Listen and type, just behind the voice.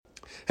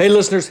Hey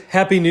listeners,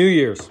 Happy New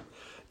Year's.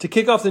 To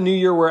kick off the new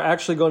year, we're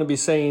actually going to be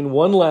saying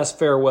one last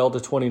farewell to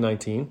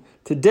 2019.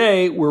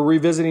 Today, we're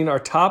revisiting our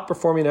top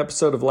performing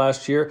episode of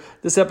last year.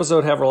 This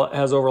episode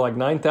has over like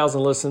 9,000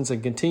 listens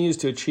and continues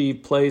to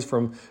achieve plays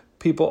from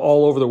people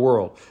all over the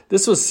world.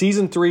 This was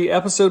season 3,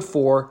 episode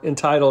 4,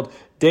 entitled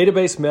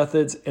Database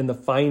Methods in the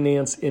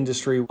Finance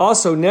Industry.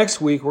 Also, next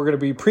week, we're going to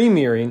be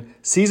premiering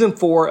season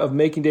 4 of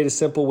Making Data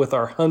Simple with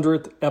our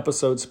 100th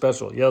episode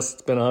special. Yes,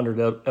 it's been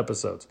 100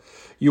 episodes.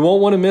 You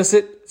won't want to miss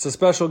it. It's a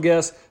special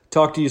guest.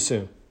 Talk to you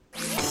soon.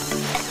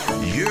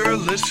 You're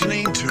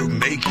listening to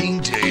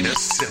Making Data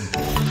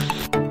Simple,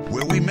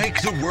 where we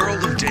make the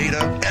world of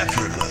data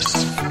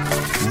effortless,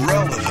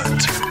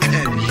 relevant,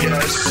 and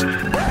yes,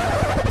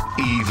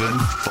 even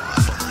fun.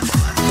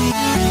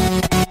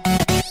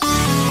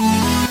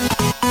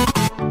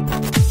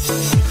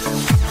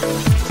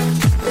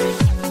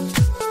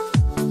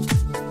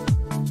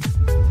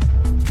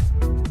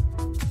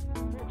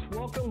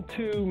 Welcome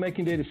to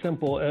Making Data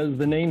Simple. As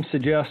the name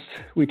suggests,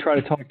 we try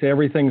to talk to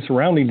everything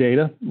surrounding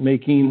data,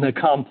 making the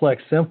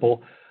complex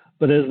simple.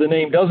 But as the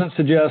name doesn't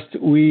suggest,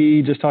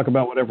 we just talk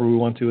about whatever we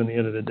want to in the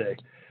end of the day.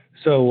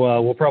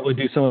 So we'll probably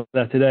do some of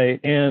that today.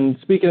 And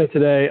speaking of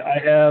today, I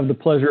have the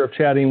pleasure of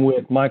chatting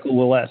with Michael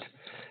Willett.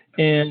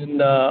 And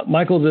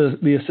Michael's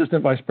the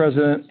Assistant Vice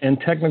President and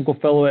Technical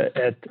Fellow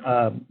at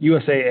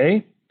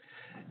USAA.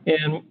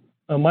 And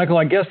Michael,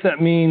 I guess that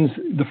means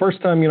the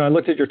first time, I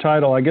looked at your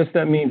title, I guess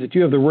that means that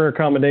you have the rare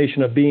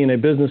combination of being a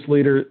business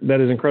leader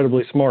that is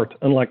incredibly smart,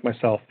 unlike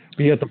myself.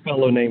 You get the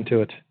fellow name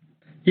to it.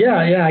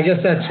 Yeah, I guess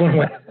that's one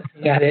way of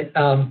looking at it.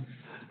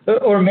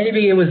 Or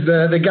maybe it was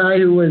the guy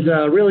who was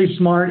really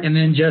smart and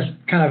then just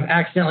kind of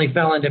accidentally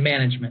fell into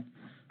management.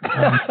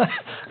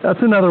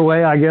 That's another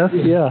way, I guess.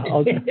 Yeah.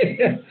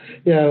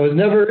 Yeah,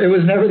 it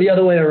was never the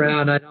other way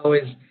around. I'd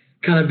always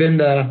kind of been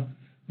the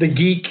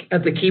geek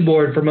at the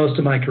keyboard for most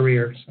of my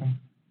career. So.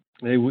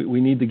 Hey, we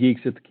need the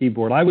geeks at the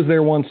keyboard. I was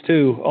there once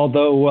too,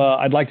 although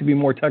I'd like to be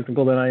more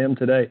technical than I am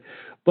today.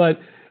 But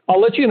I'll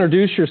let you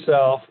introduce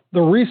yourself.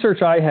 The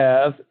research I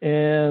have,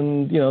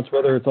 and it's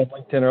whether it's on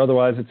LinkedIn or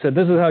otherwise, it said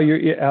this is how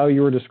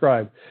you were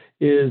described,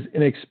 is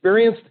an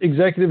experienced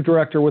executive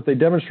director with a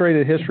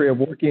demonstrated history of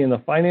working in the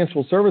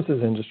financial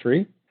services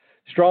industry,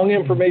 strong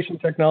information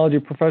technology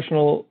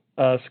professional,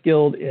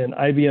 skilled in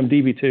IBM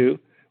DB2,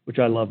 which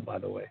I love, by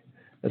the way.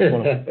 That's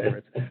one of my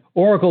favorites.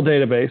 Oracle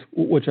database,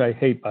 which I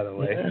hate, by the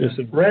way. Yeah.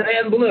 Red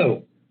and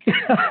blue.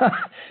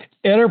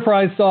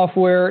 Enterprise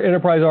software,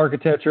 enterprise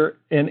architecture,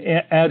 and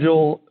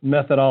agile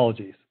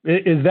methodologies.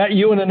 Is that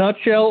you in a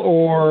nutshell,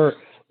 or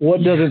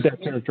what doesn't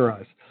that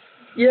characterize?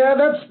 Yeah,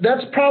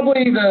 that's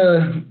probably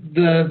the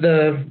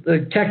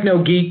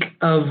techno geek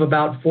of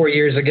about 4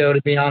 years ago,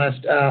 to be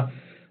honest.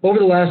 Over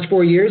the last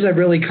 4 years, I've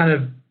really kind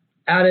of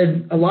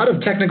added a lot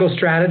of technical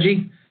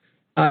strategy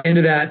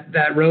into that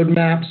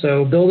roadmap.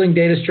 So building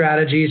data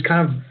strategies,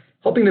 kind of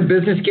helping the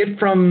business get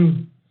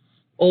from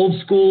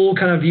old school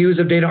kind of views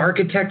of data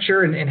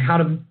architecture and how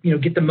to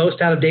get the most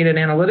out of data and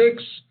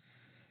analytics,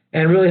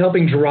 and really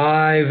helping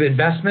drive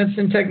investments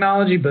in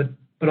technology, but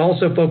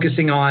also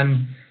focusing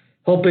on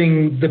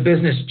helping the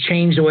business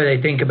change the way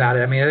they think about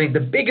it. I mean, I think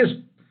the biggest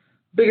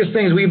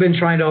things we've been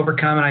trying to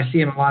overcome, and I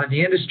see in a lot of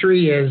the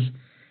industry, is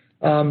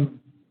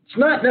it's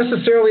not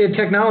necessarily a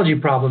technology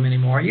problem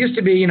anymore. It used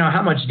to be,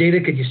 how much data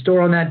could you store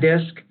on that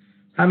disk?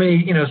 How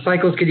many,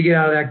 cycles could you get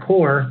out of that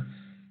core?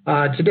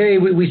 Today,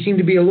 we seem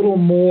to be a little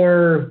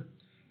more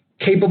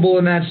capable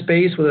in that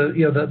space with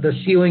the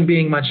ceiling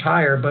being much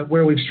higher. But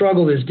where we've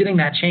struggled is getting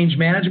that change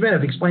management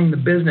of explaining to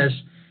the business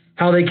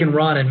how they can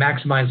run and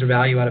maximize their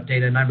value out of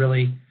data. And I've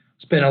really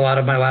spent a lot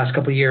of my last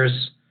couple of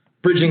years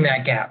bridging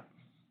that gap.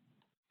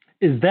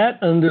 Is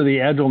that under the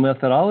Agile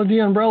methodology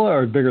umbrella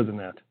or bigger than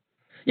that?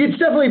 It's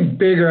definitely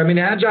bigger. I mean,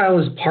 Agile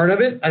is part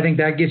of it. I think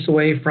that gets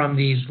away from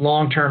these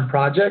long-term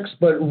projects,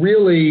 but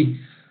really,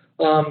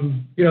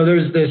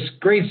 there's this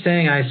great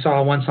saying I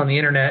saw once on the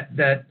internet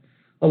that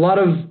a lot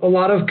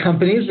of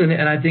companies,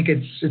 and I think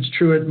it's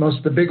true at most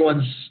of the big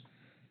ones,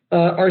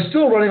 are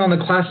still running on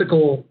the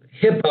classical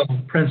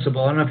HIPAA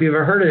principle. I don't know if you've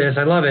ever heard of this.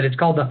 I love it. It's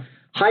called the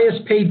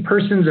highest paid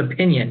person's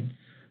opinion.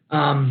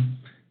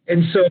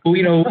 And so,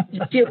 you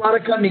see a lot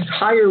of companies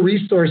hire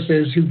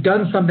resources who've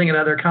done something at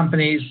other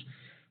companies,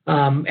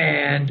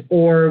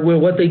 or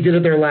what they did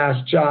at their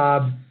last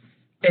job.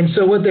 And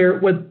so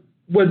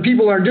what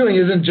people are doing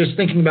isn't just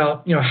thinking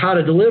about, how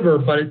to deliver,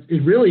 but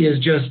it really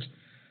is just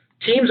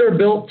teams are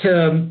built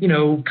to,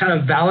 kind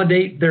of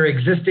validate their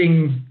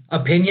existing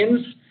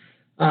opinions.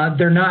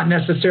 They're not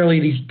necessarily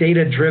these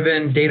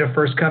data-driven,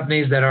 data-first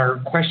companies that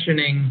are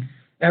questioning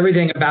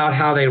everything about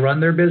how they run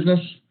their business.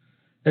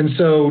 And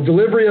so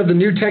delivery of the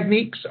new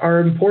techniques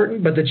are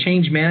important, but the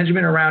change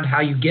management around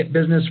how you get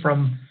business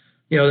from,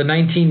 the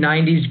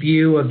 1990s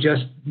view of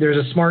just there's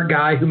a smart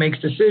guy who makes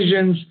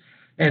decisions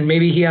and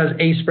maybe he has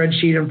a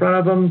spreadsheet in front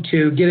of him,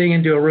 to getting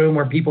into a room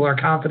where people are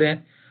confident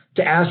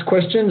to ask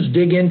questions,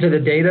 dig into the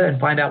data, and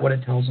find out what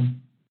it tells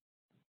them.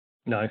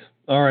 Nice.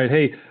 All right.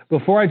 Hey,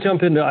 before I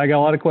jump into, I got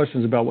a lot of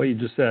questions about what you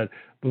just said,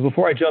 but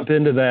before I jump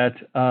into that,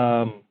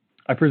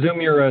 I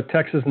presume you're a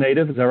Texas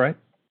native, is that right?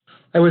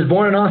 I was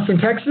born in Austin,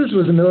 Texas,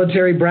 was a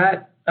military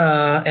brat,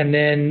 and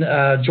then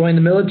joined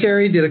the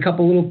military, did a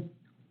couple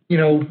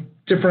little,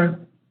 different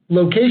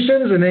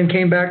locations, and then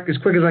came back as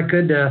quick as I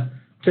could to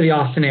the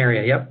Austin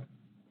area. Yep.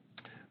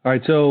 All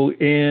right. So,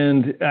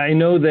 and I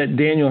know that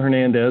Daniel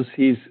Hernandez,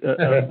 he's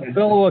a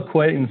fellow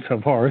acquaintance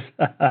of ours.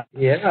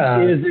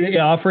 Yeah. He is the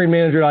offering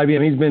manager at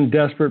IBM. He's been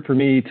desperate for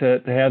me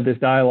to have this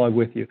dialogue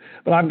with you.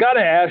 But I've got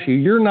to ask you,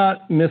 you're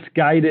not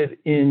misguided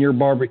in your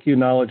barbecue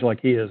knowledge like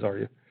he is, are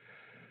you?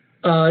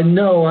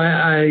 No,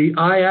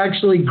 I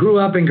actually grew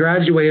up and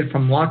graduated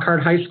from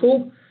Lockhart High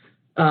School.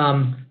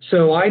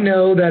 So I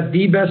know that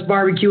the best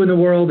barbecue in the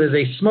world is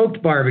a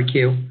smoked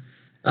barbecue.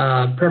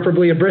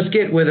 Preferably a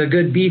brisket with a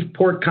good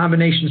beef-pork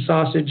combination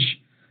sausage.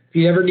 If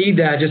you ever need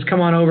that, just come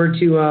on over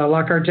to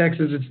Lockhart,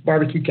 Texas. It's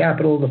barbecue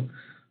capital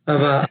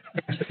of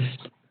Texas.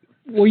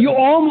 Well, you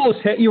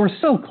were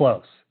so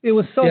close. It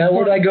was so. Yeah,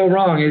 where did I go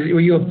wrong? Were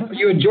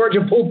you a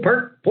Georgia pulled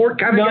pork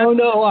kind of guy?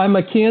 No, I'm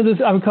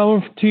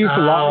coming to you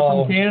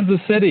from Kansas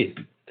City.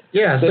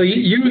 Yeah, so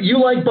you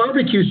like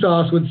barbecue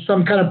sauce with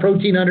some kind of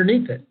protein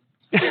underneath it.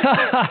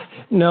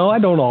 No, I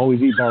don't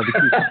always eat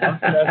barbecue sauce.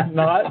 That's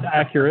not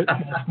accurate.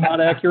 That's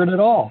not accurate at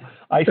all.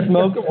 I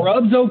smoke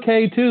rubs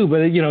okay too,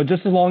 but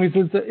just as long as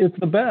it's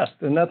the best,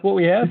 and that's what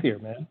we have here,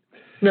 man.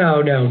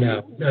 No.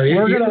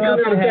 We're gonna have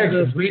to have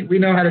Texas. We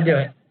know how to do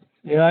it.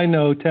 Yeah, I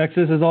know.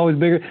 Texas is always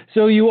bigger.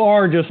 So you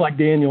are just like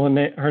Daniel and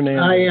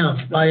Hernandez.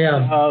 I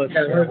am.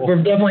 We're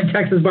definitely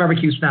Texas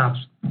barbecue snobs.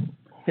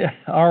 Yeah.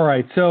 All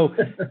right. So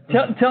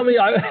tell me.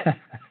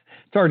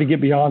 It's hard to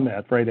get beyond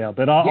that right now,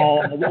 but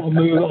I'll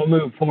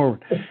move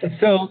forward.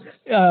 So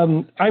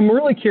I'm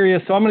really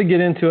curious. So I'm going to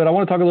get into it. I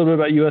want to talk a little bit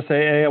about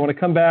USAA. I want to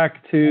come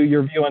back to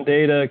your view on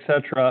data, et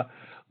cetera.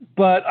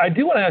 But I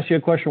do want to ask you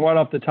a question right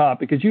off the top,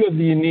 because you have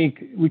the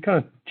unique, we kind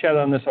of chatted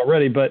on this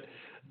already, but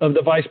of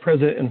the vice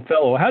president and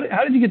fellow. How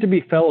did you get to be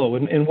fellow,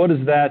 and what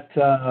is that?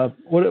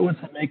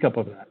 What's the makeup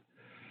of that?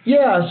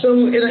 Yeah, so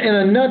in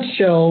a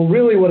nutshell,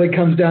 really what it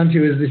comes down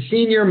to is the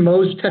senior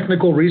most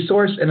technical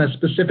resource in a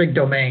specific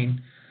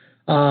domain.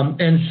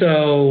 And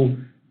so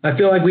I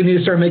feel like we need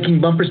to start making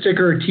bumper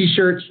sticker or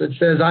T-shirts that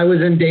says I was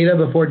in data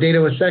before data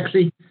was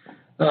sexy.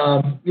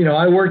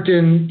 I worked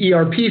in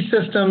ERP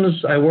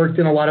systems. I worked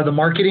in a lot of the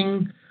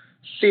marketing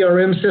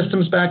CRM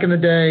systems back in the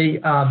day.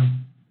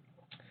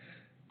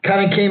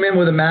 Kind of came in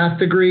with a math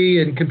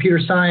degree in computer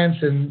science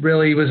and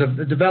really was a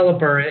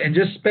developer, and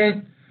just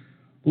spent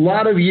a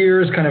lot of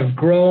years kind of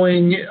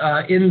growing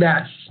in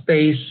that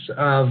space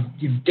of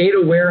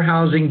data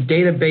warehousing,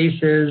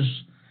 databases,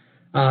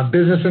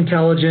 business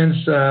intelligence,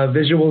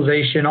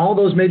 visualization, all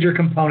those major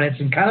components,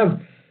 and kind of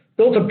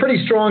built a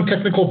pretty strong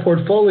technical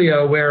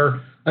portfolio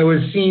where I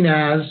was seen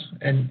as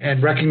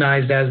and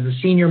recognized as the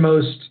senior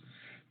most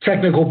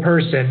technical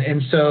person.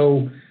 And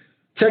so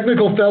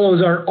technical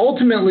fellows are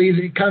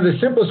ultimately kind of the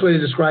simplest way to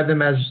describe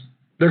them as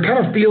they're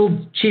kind of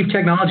field chief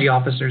technology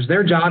officers.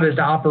 Their job is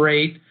to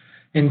operate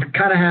and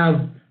kind of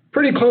have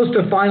pretty close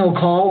to final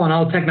call on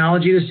all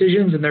technology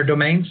decisions in their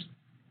domains.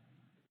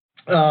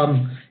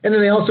 And then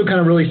they also kind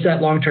of really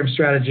set long-term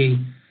strategy.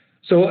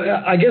 So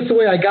I guess the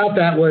way I got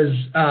that was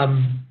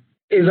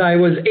is I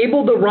was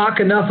able to rock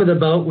enough of the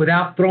boat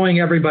without throwing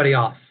everybody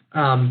off.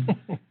 I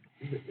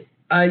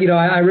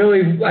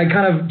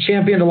kind of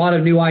championed a lot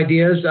of new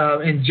ideas,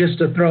 and just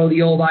to throw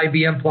the old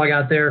IBM plug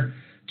out there,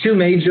 two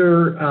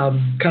major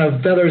kind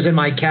of feathers in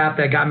my cap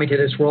that got me to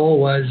this role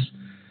was,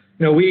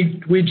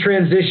 we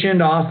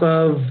transitioned off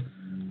of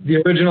the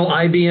original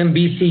IBM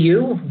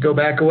BCU, go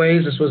back a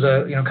ways. This was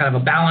a kind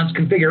of a balanced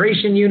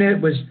configuration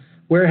unit, was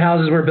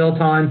warehouses were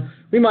built on.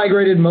 We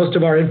migrated most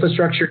of our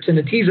infrastructure to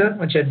Netezza,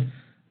 which had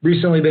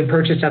recently been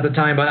purchased at the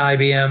time by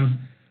IBM.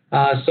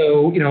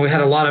 So we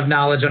had a lot of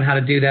knowledge on how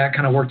to do that,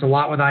 kind of worked a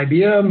lot with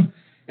IBM.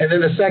 And then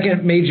the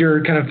second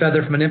major kind of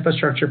feather from an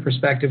infrastructure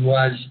perspective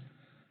was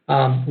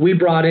we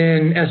brought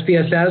in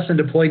SPSS and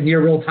deployed near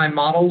real-time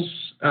models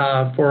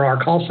for our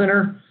call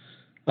center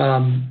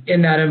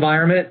in that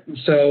environment.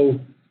 So,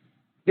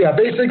 yeah,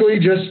 basically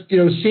just,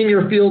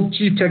 senior field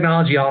chief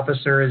technology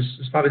officer is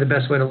probably the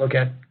best way to look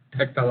at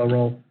tech fellow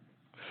role.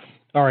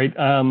 All right.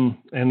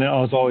 And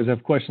as always, I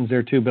have questions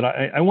there too, but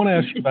I want to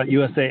ask you about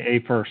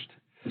USAA first.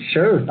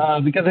 Sure.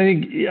 Because I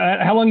think,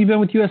 how long have you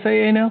been with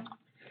USAA now?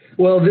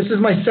 Well, this is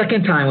my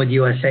second time with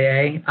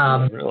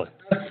USAA. Really?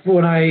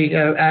 When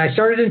I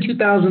started in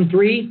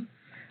 2003,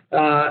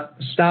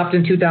 stopped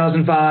in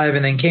 2005,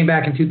 and then came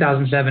back in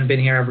 2007, been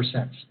here ever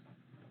since.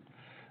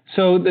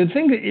 So tell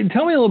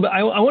me a little bit,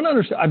 I want to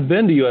understand, I've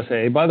been to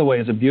USAA, by the way,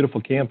 it's a beautiful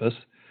campus.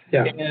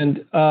 Yeah.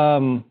 And,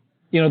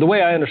 the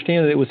way I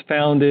understand it was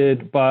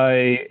founded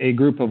by a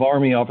group of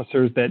Army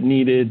officers that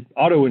needed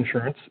auto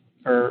insurance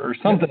or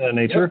something of that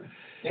nature.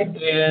 Yep.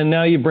 And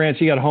now you got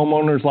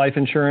homeowners, life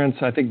insurance,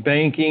 I think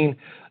banking.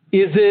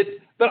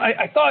 But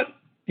I thought,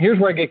 here's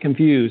where I get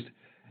confused.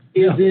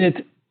 Is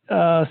it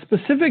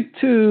specific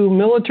to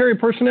military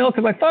personnel?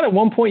 Because I thought at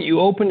one point you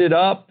opened it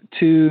up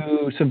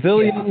to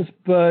civilians,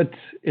 but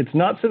it's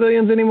not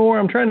civilians anymore.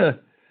 I'm trying to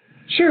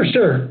Sure.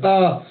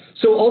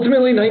 So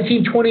ultimately,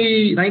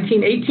 1922,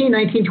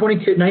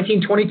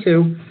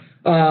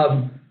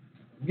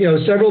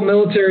 several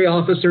military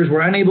officers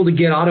were unable to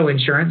get auto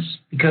insurance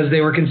because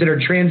they were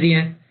considered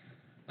transient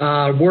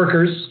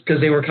workers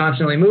because they were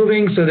constantly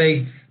moving. So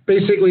they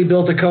basically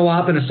built a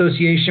co-op, an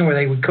association where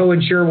they would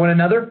co-insure one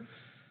another.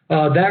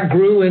 That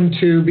grew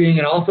into being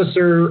an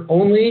officer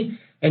only,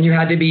 and you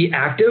had to be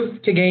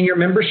active to gain your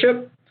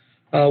membership.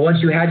 Once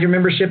you had your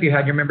membership, you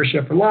had your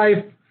membership for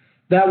life.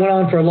 That went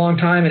on for a long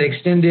time. It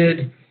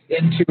extended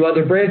into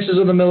other branches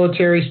of the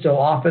military, still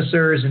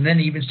officers, and then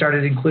even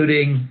started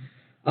including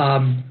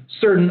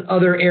certain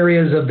other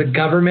areas of the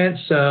government.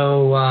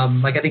 So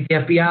like I think the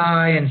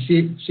FBI and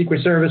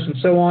Secret Service and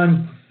so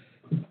on.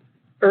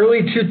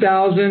 Early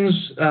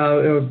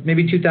 2000s,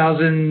 maybe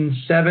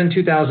 2007,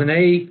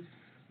 2008,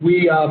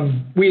 we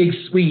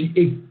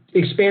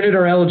expanded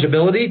our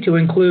eligibility to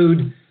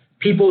include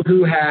people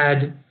who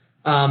had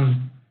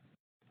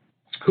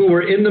who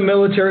were in the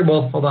military.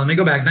 Well, hold on, let me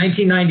go back.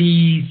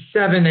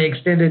 1997, they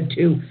extended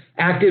to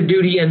active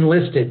duty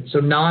enlisted, so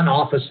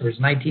non-officers,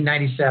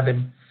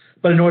 1997.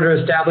 But in order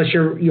to establish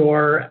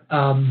your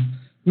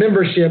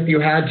membership, you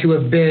had to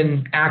have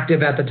been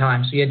active at the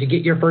time. So you had to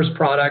get your first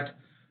product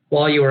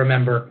while you were a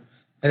member.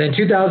 And then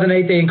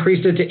 2008, they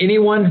increased it to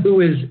anyone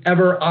who has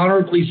ever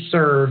honorably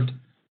served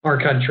our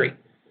country.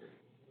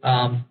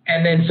 And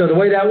then so the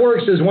way that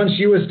works is once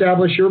you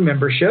establish your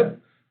membership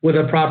with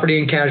a property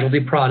and casualty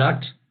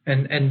product,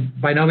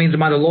 and by no means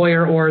am I the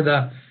lawyer or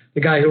the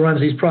guy who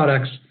runs these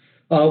products,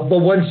 but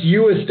once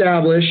you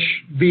establish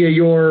via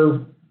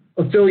your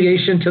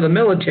affiliation to the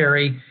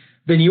military,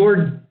 then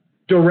your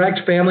direct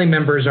family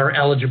members are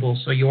eligible.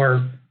 So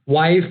your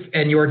wife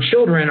and your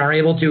children are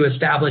able to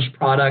establish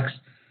products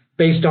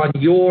based on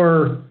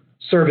your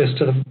service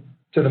to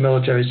the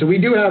military. So we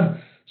do have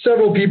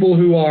several people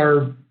who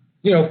are,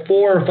 4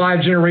 or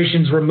 5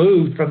 generations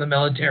removed from the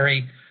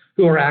military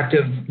who are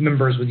active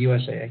members with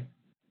USAA.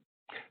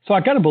 So I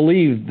got to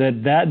believe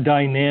that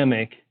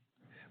dynamic,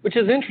 which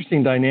is an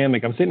interesting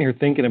dynamic. I'm sitting here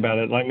thinking about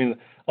it. I mean,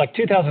 like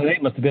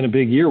 2008 must have been a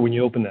big year when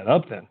you opened that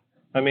up then.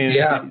 I mean,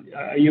 yeah.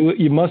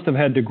 You must have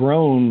had to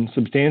grow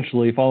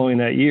substantially following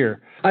that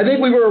year. I think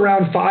we were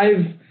around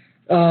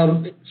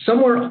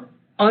somewhere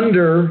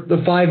under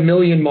the 5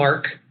 million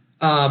mark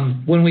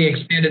when we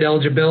expanded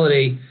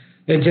eligibility.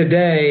 And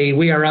today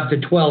we are up to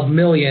 12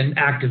 million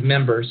active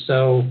members.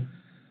 So,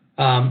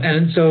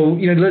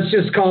 let's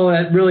just call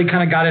it really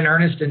kind of got in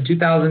earnest in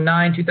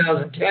 2009,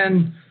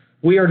 2010.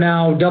 We are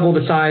now double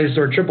the size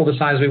or triple the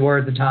size we were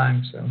at the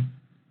time.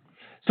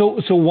 So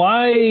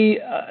why?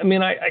 I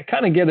mean, I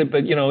kind of get it,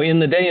 but in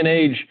the day and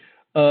age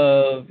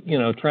of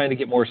trying to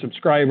get more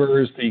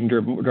subscribers, so you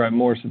can drive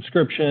more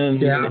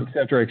subscriptions,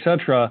 et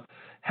cetera.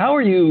 How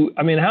are you?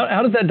 I mean,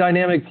 how does that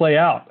dynamic play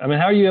out? I mean,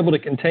 how are you able to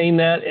contain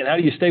that, and how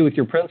do you stay with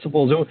your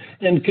principles?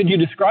 And could you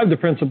describe the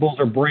principles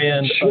or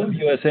brand of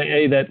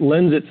USAA that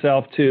lends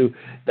itself to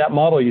that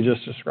model you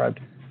just described?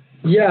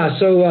 Yeah.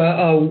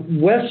 So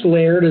Wes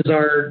Laird is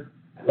our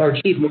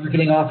chief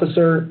marketing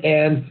officer,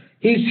 and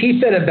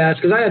he said it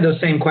best because I had those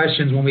same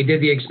questions when we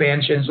did the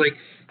expansions. Like,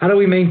 how do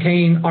we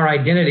maintain our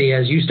identity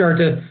as you start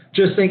to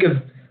just think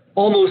of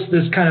almost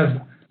this kind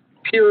of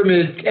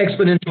pyramid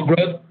exponential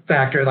growth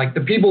factor? Like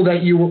the people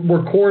that you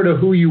were core to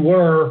who you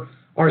were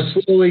are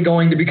slowly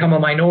going to become a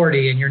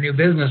minority in your new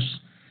business.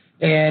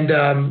 And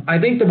I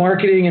think the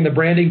marketing and the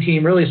branding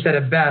team really said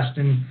it best.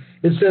 And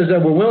it says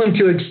that we're willing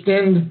to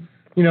extend,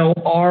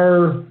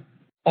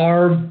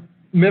 our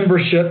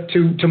membership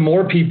to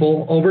more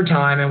people over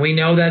time. And we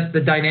know that the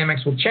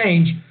dynamics will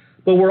change,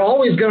 but we're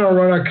always going to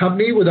run our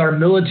company with our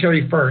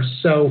military first.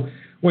 So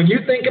when you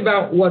think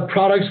about what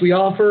products we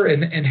offer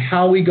and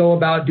how we go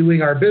about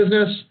doing our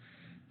business,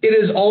 it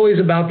is always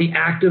about the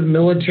active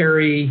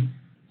military,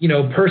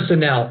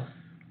 personnel.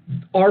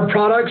 Our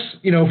products,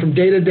 from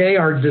day to day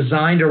are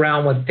designed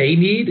around what they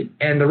need.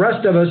 And the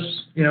rest of us,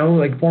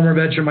 like former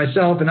veteran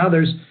myself and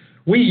others,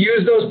 we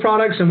use those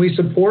products and we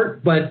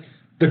support, but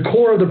the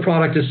core of the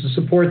product is to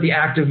support the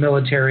active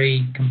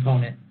military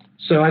component.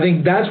 So I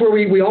think that's where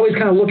we always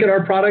kind of look at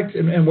our product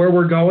and where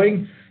we're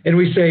going. And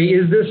we say,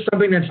 is this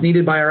something that's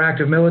needed by our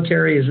active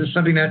military? Is this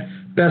something that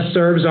best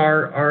serves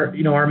our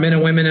men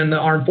and women in the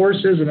armed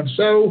forces? And if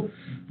so,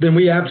 then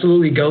we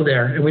absolutely go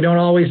there. And we don't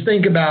always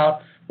think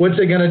about what's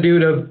it going to do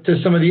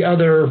to some of the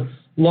other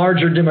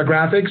larger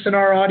demographics in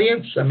our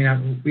audience. I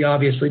mean, we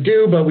obviously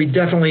do, but we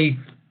definitely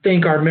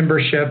think our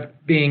membership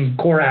being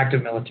core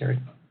active military.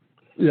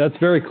 That's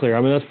very clear.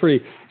 I mean, that's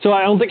pretty. So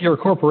I don't think you're a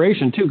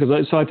corporation too,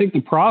 because I think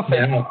the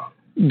profits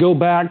go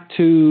back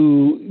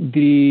to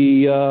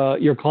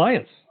your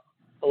clients.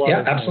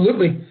 Yeah,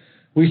 absolutely.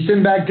 We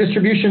send back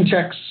distribution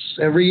checks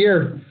every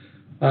year.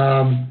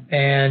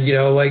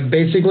 And,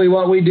 basically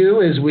what we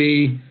do is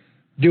we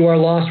do our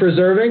loss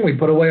reserving. We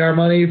put away our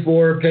money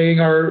for paying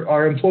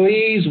our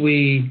employees.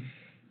 We,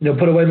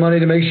 put away money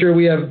to make sure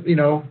we have,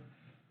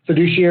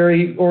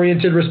 fiduciary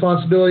oriented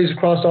responsibilities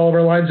across all of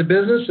our lines of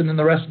business. And then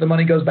the rest of the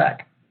money goes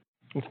back.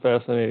 That's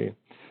fascinating.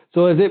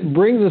 So as it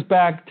brings us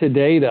back to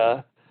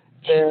data,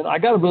 then I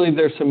got to believe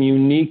there's some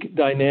unique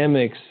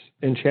dynamics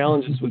and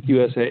challenges with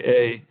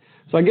USAA.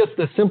 So I guess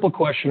the simple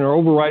question or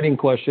overriding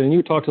question, and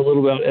you talked a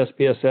little about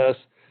SPSS,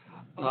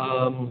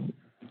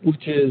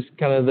 which is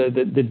kind of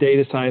the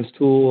data science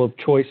tool of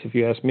choice, if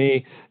you ask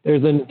me.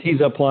 There's the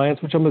Netezza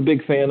appliance, which I'm a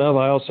big fan of.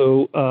 I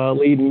also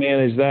lead and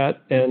manage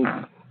that, and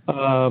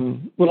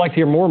would like to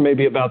hear more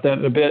maybe about that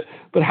in a bit.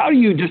 But how do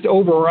you just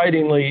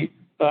overridingly,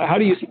 how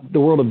do you see the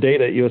world of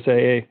data at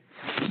USAA?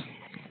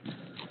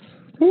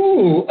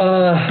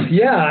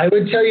 Yeah, I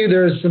would tell you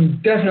there's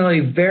some definitely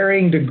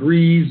varying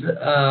degrees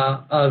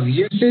of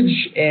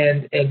usage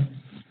and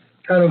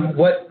kind of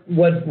what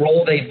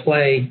role they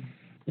play.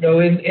 You know,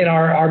 in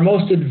our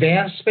most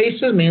advanced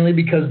spaces, mainly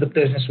because the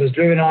business was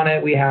driven on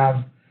it, we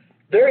have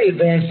very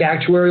advanced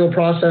actuarial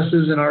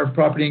processes in our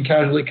property and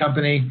casualty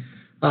company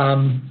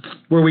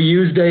where we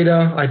use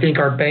data. I think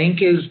our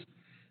bank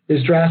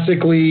is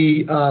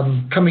drastically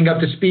coming up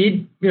to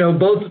speed, you know,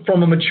 both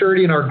from a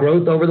maturity and our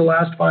growth over the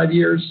last 5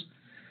 years.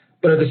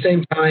 But at the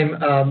same time,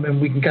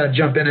 and we can kind of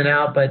jump in and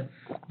out, but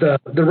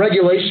the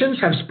regulations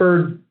have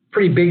spurred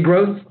pretty big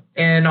growth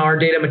in our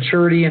data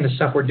maturity and the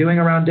stuff we're doing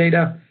around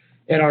data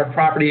in our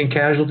property and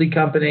casualty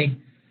company.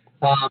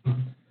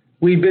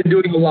 We've been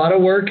doing a lot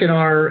of work in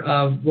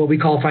our what we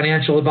call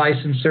financial advice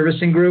and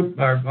servicing group,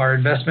 our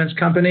investments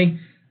company.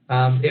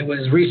 It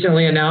was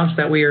recently announced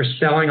that we are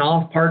selling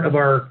off part of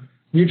our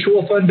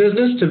mutual fund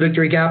business to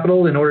Victory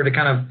Capital in order to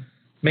kind of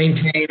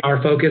maintain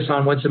our focus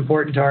on what's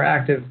important to our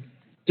active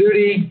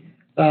duty.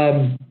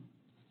 And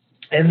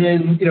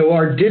then, you know,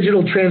 our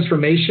digital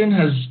transformation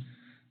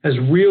has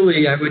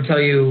really, I would tell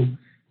you,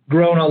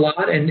 grown a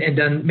lot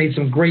and made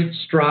some great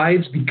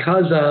strides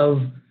because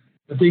of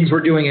the things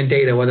we're doing in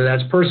data, whether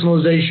that's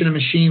personalization and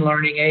machine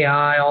learning,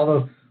 AI,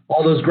 all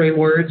those great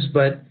words.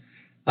 But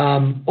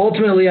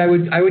ultimately, I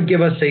would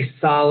give us a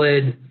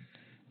solid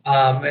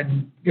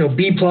and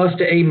B+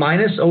 to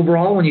A-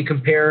 overall when you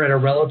compare at a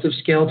relative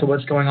scale to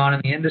what's going on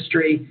in the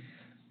industry.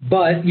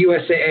 But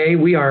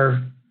USAA, we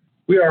are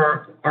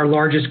our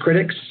largest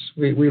critics.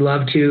 We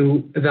love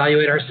to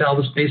evaluate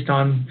ourselves based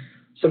on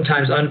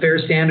sometimes unfair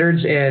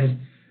standards, and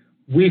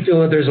we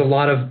feel that there's a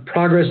lot of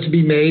progress to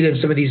be made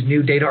in some of these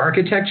new data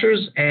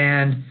architectures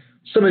and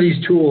some of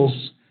these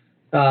tools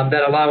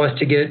that allow us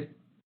to get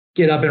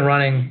up and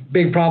running.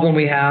 Big problem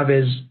we have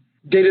is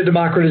data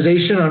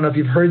democratization. I don't know if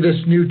you've heard this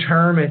new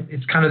term.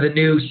 It's kind of the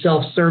new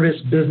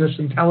self-service business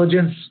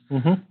intelligence.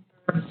 Mm-hmm.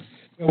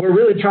 We're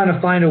really trying to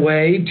find a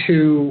way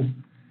to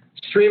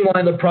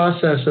streamline the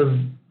process of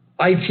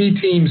IT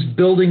teams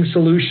building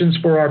solutions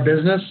for our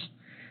business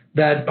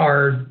that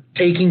are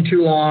taking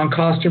too long,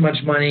 cost too much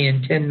money,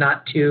 and tend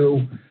not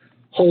to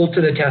hold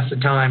to the test of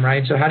time,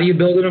 right? So how do you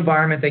build an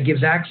environment that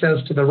gives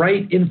access to the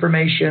right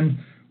information,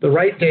 the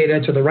right data,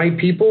 to the right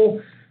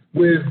people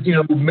with,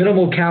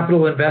 minimal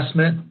capital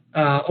investment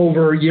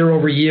over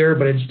year,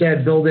 but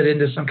instead build it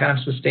into some kind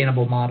of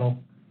sustainable model?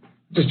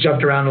 Just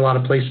jumped around a lot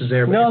of places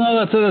there.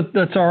 No,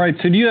 that's all right.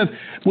 So do you have,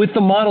 with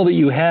the model that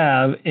you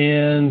have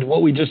and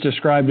what we just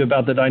described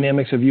about the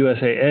dynamics of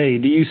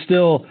USAA, do you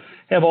still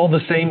have all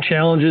the same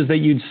challenges that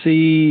you'd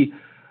see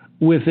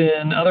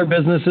within other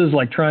businesses,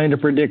 like trying to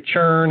predict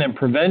churn and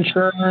prevent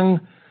churn?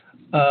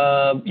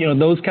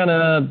 Those kind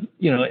of,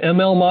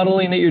 ML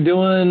modeling that you're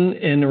doing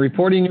and the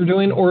reporting you're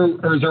doing,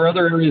 or is there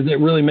other areas that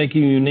really make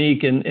you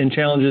unique and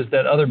challenges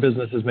that other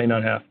businesses may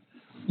not have?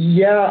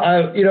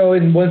 Yeah,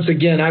 and once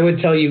again, I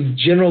would tell you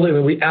generally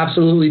we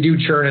absolutely do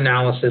churn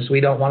analysis. We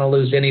don't want to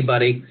lose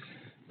anybody.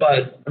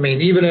 But,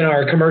 even in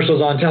our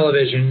commercials on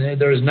television,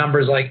 there's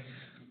numbers like,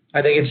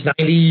 I think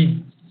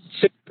it's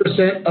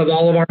 96% of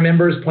all of our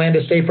members plan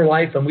to stay for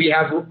life, and we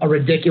have a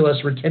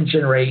ridiculous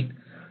retention rate.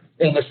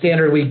 And the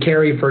standard we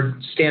carry for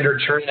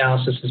standard churn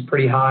analysis is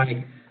pretty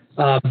high.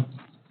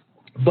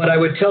 But I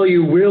would tell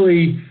you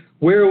really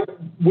where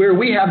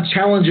we have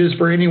challenges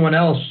for anyone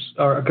else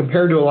or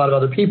compared to a lot of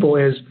other people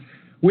is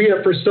we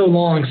have for so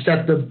long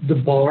set the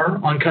bar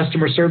on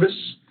customer service.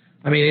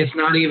 It's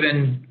not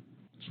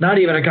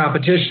even a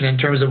competition in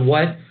terms of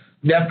what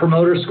net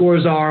promoter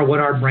scores are, what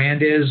our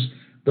brand is,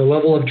 the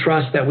level of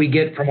trust that we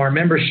get from our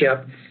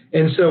membership.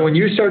 And so when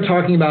you start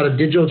talking about a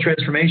digital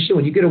transformation,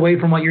 when you get away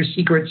from what your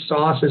secret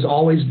sauce has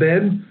always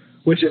been,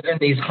 which is in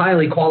these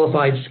highly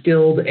qualified,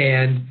 skilled,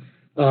 and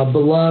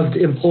beloved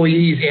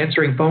employees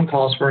answering phone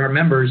calls for our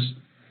members,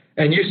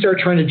 and you start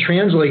trying to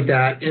translate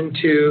that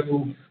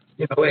into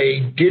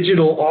a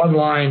digital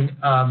online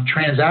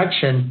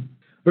transaction,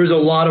 there's a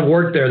lot of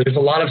work there. There's a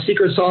lot of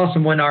secret sauce,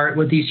 and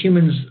what these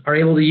humans are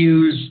able to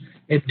use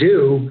and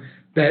do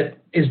that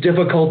is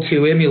difficult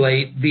to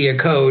emulate via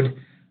code.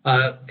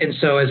 And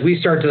so as we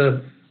start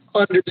to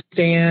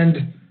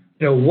understand,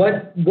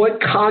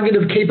 what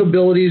cognitive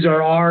capabilities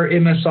are our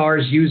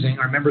MSRs using,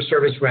 our member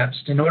service reps,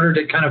 in order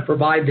to kind of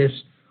provide this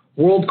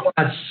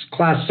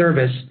world-class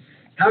service,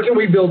 how can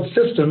we build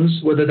systems,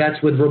 whether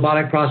that's with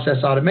robotic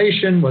process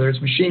automation, whether it's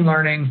machine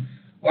learning,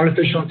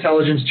 artificial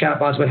intelligence,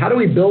 chatbots, but how do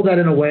we build that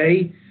in a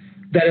way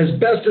that as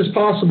best as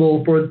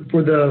possible for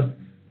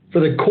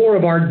the core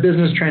of our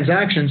business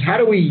transactions, how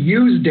do we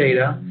use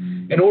data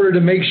in order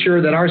to make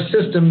sure that our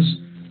systems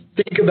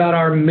think about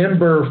our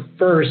member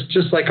first,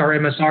 just like our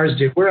MSRs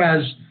do.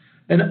 Whereas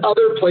in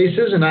other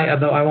places, and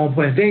I won't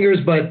point fingers,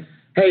 but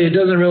hey, it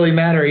doesn't really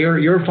matter.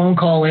 Your phone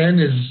call in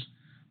is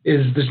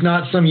there's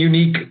not some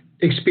unique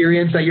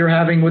experience that you're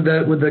having with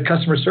the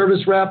customer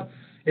service rep.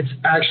 It's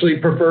actually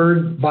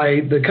preferred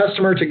by the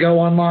customer to go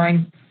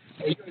online.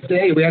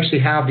 Today, we actually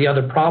have the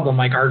other problem,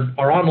 like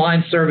our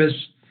online service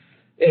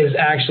is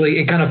actually,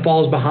 it kind of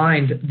falls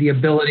behind the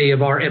ability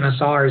of our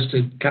MSRs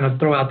to kind of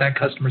throw out that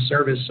customer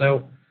service.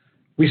 So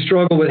we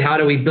struggle with how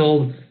do we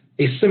build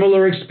a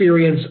similar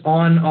experience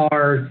on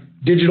our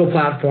digital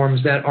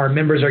platforms that our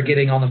members are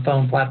getting on the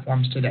phone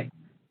platforms today.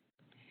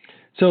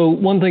 So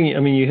one thing,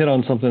 I mean, you hit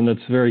on something that's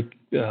very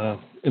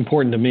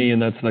important to me,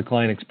 and that's the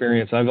client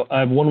experience.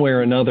 I've one way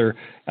or another,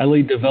 I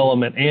lead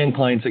development and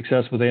client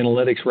success with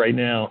analytics right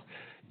now,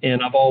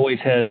 and I've always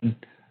had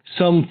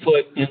some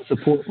foot in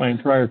support my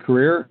entire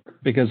career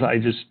because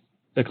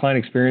the client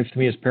experience to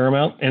me is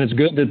paramount, and it's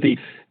good that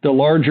the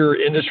larger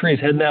industry is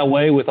heading that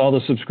way with all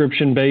the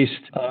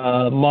subscription-based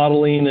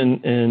modeling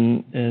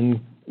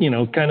and you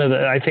know, kind of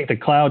I think the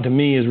cloud to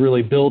me is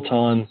really built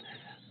on,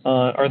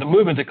 or the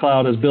movement to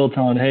cloud is built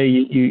on, hey,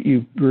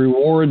 you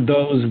reward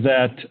those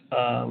that,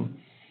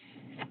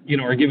 you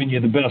know, are giving you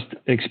the best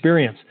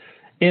experience.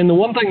 And the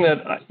one thing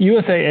that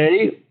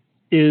USAA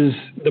is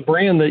the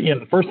brand that, you know,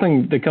 the first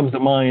thing that comes to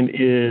mind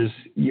is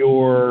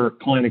your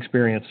client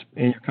experience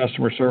and your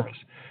customer service.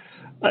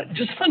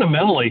 Just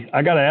fundamentally,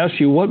 I got to ask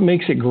you, what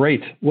makes it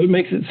great? What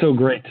makes it so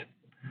great?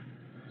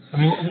 I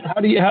mean,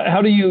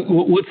 how do you,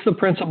 what's the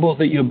principles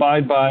that you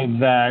abide by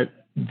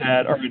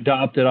that are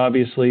adopted,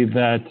 obviously,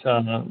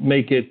 that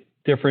make it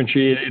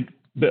differentiated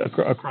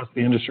across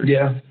the industry?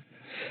 Yeah,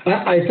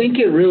 I think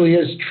it really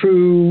is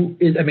true.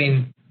 I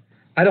mean,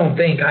 I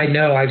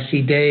know I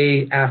see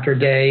day after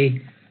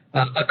day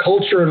a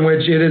culture in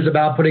which it is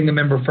about putting the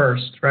member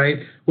first, right?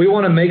 We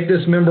want to make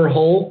this member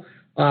whole.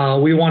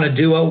 We want to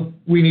do what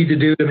we need to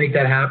do to make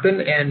that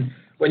happen. And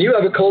when you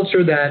have a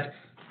culture that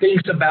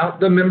thinks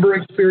about the member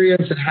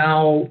experience and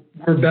how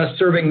we're best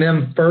serving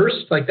them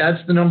first, like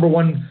that's the number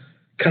one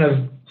kind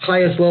of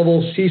highest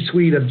level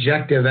C-suite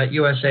objective at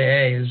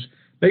USAA is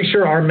make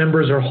sure our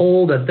members are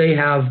whole, that they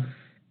have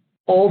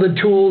all the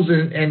tools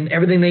and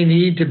everything they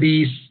need to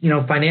be, you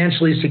know,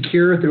 financially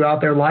secure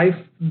throughout their life.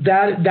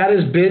 That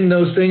has been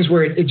those things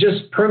where it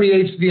just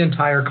permeates the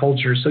entire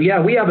culture. So yeah,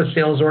 we have a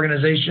sales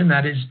organization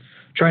that is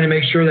trying to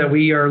make sure that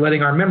we are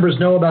letting our members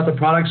know about the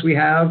products we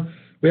have.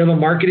 We have a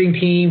marketing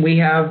team. We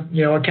have,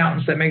 you know,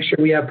 accountants that make sure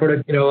we have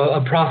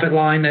a profit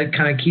line that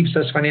kind of keeps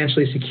us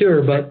financially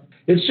secure. But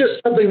it's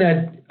just something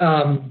that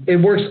it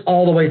works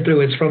all the way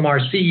through. It's from our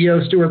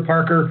CEO, Stuart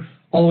Parker,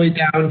 all the way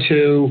down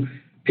to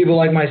people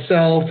like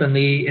myself and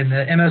the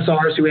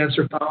MSRs who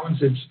answer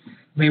phones.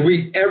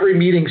 Every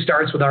meeting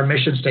starts with our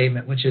mission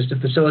statement, which is to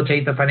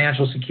facilitate the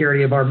financial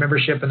security of our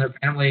membership and their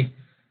family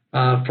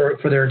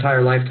for their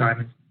entire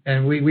lifetime.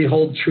 And we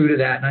hold true to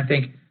that. And I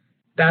think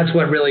that's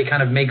what really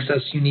kind of makes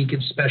us unique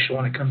and special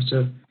when it comes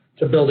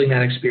to building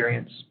that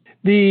experience.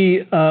 Can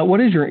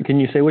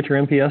you say what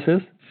your NPS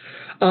is?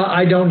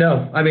 I don't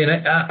know. I mean,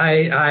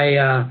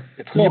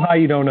 it's so high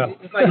you don't know.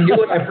 If I knew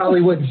it, I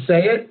probably wouldn't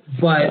say it,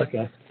 but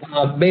okay.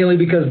 Mainly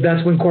because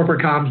that's when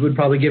corporate comms would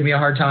probably give me a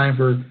hard time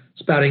for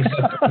spouting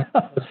stuff.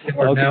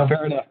 Okay,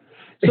 fair enough.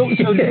 So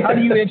how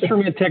do you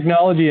instrument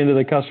technology into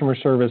the customer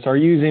service? Are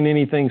you using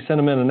anything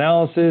sentiment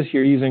analysis?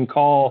 You're using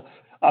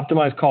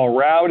optimized call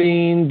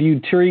routing? Do you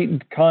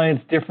treat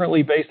clients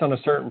differently based on a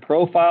certain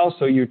profile,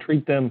 so you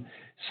treat them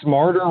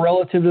smarter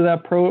relative to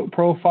that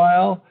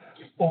profile?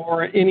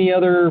 Or any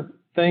other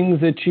things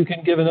that you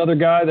can give another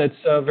guy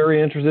that's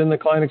very interested in the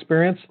client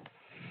experience?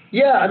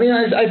 Yeah, I mean,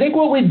 I think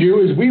what we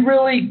do is we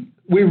really,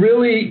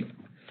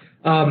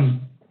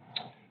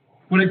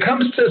 when it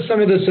comes to some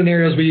of the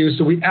scenarios we use,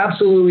 so we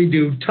absolutely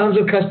do tons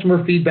of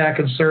customer feedback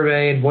and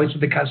survey and voice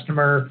of the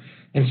customer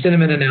and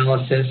sentiment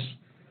analysis.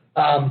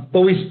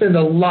 But we spend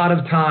a lot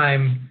of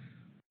time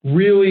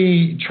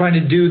really trying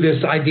to do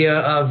this idea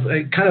of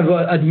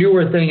a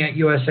newer thing at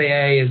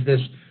USAA is this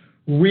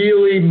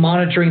really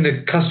monitoring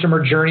the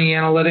customer journey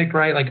analytic,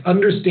 right? Like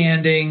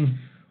understanding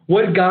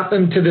what got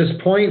them to this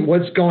point,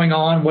 what's going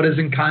on, what is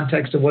in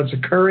context of what's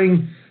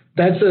occurring.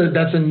 That's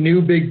a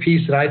new big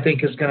piece that I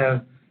think is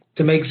going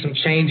to make some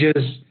changes.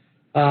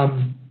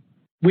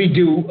 We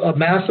do a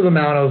massive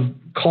amount of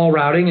call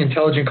routing,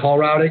 intelligent call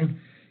routing.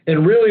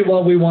 And really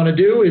what we want to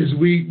do is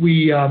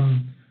we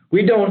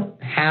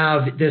don't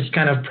have this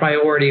kind of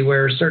priority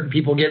where certain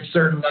people get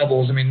certain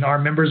levels. I mean, our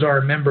members are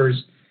our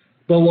members.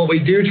 But what we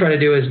do try to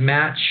do is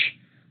match,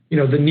 you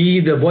know, the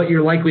need of what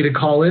you're likely to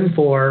call in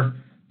for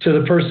to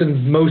the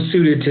person most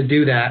suited to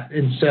do that.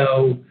 And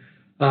so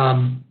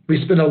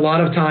we spend a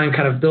lot of time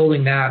kind of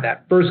building that.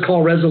 That first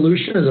call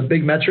resolution is a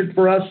big metric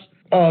for us.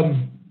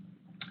 And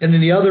then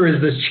the other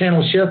is this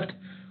channel shift.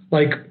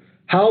 Like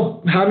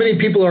how many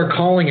people are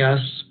calling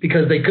us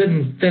because they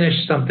couldn't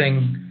finish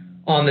something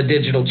on the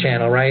digital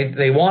channel, right?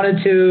 They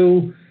wanted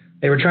to,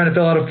 they were trying to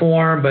fill out a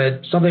form,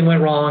 but something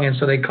went wrong, and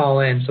so they call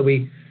in. So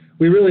we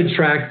we really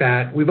track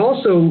that. We've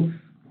also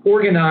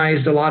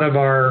organized a lot of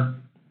our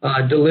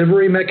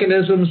delivery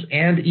mechanisms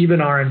and even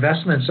our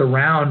investments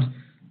around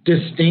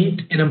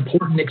distinct and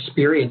important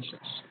experiences.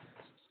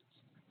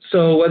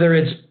 So whether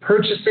it's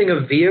purchasing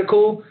a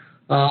vehicle,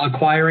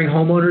 acquiring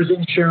homeowners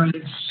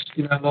insurance,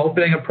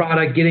 opening a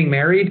product, getting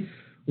married,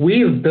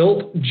 we've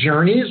built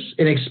journeys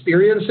and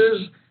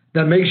experiences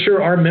that make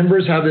sure our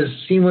members have as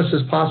seamless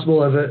as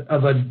possible of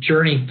a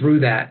journey through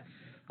that.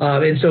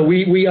 And so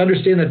we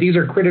understand that these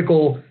are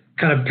critical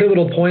kind of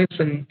pivotal points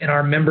in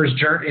our members'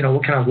 journey,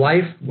 kind of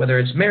life, whether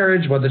it's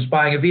marriage, whether it's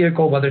buying a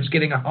vehicle, whether it's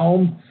getting a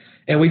home.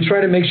 And we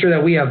try to make sure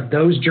that we have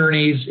those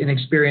journeys and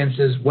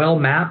experiences well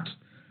mapped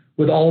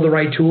with all the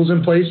right tools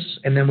in place.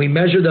 And then we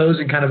measure those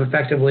and kind of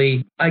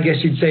effectively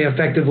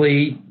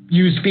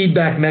use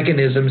feedback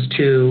mechanisms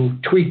to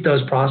tweak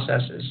those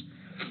processes.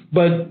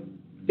 But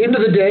end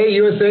of the day,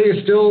 USA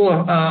is still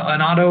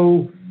an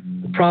auto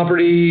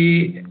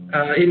property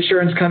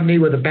insurance company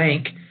with a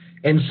bank.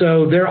 And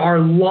so there are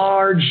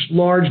large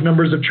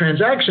numbers of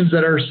transactions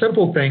that are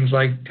simple things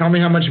like, tell me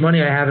how much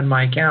money I have in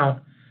my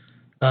account.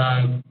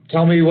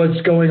 Tell me what's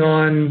going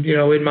on,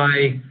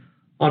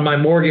 on my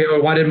mortgage,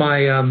 or why did my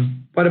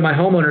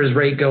homeowner's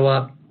rate go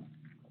up?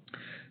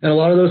 And a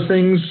lot of those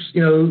things,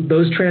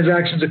 those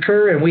transactions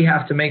occur, and we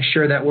have to make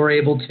sure that we're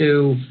able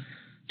to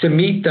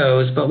meet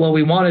those. But what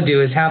we want to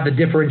do is have the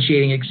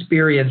differentiating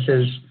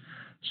experiences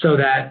so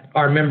that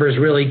our members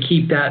really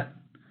keep that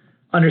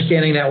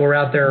understanding that we're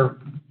out there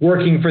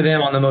working for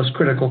them on the most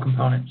critical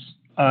components.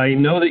 I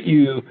know that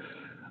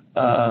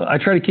I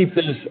try to keep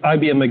this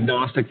IBM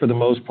agnostic for the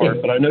most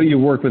part, but I know you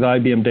work with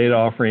IBM data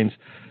offerings.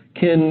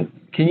 Can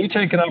you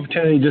take an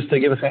opportunity just to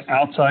give us an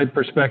outside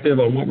perspective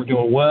on what we're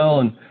doing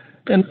well and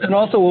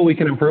also what we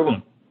can improve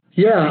on?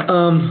 Yeah,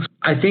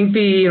 I think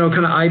the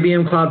kind of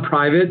IBM Cloud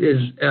Private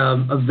is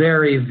a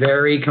very,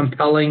 very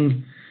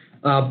compelling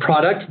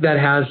product that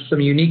has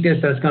some uniqueness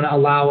that's going to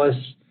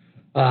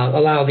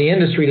allow the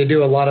industry to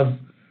do a lot of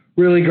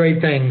really great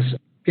things.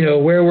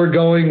 Where we're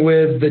going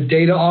with the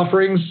data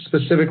offerings,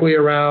 specifically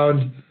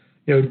around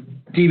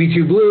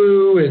DB2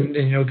 Blue and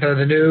kind of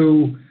the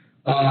new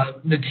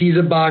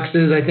Netezza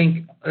boxes. I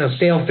think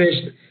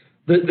Sailfish.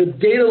 The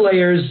data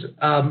layers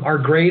are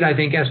great. I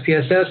think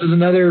SPSS is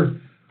another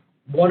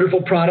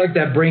wonderful product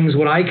that brings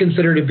what I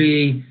consider to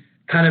be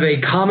kind of a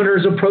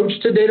commoner's approach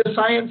to data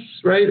science,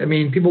 right? I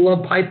mean, people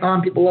love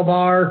Python, people love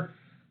R,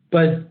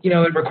 but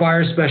it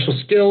requires special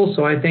skills.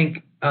 So I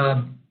think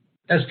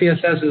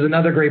SPSS is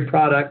another great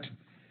product.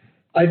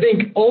 I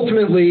think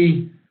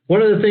ultimately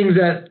one of the things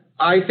that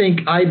I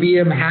think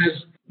IBM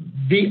has,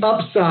 the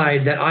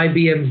upside that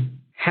IBM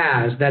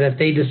has, that if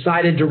they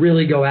decided to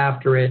really go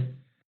after it,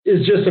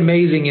 is just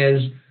amazing,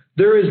 is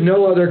there is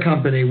no other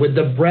company with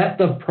the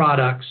breadth of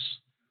products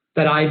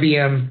that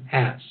IBM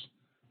has,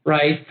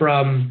 right?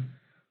 From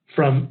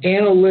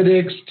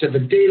analytics to the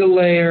data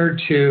layer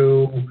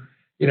to,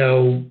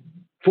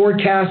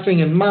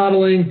 forecasting and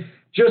modeling,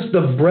 just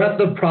the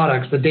breadth of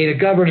products, the data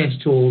governance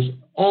tools,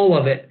 all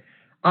of it.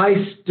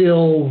 I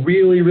still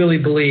really, really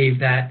believe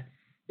that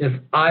if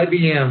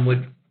IBM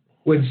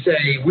would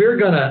say, we're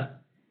going to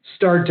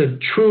start to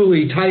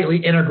truly tightly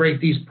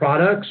integrate these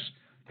products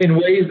in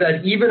ways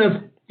that even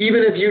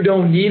if you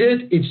don't need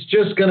it, it's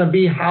just going to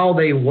be how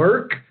they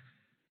work,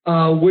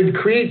 would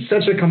create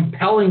such a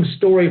compelling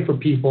story for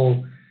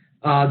people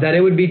that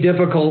it would be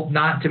difficult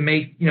not to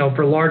make,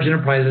 for large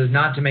enterprises,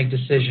 not to make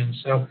decisions.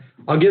 So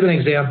I'll give an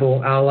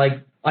example.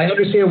 I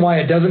understand why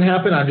it doesn't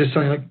happen. I'm just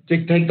telling you,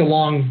 take the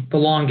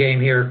long game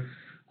here.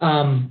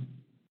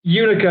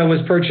 Unica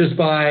was purchased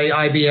by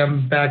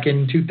IBM back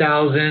in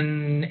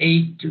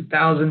 2008,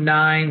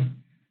 2009,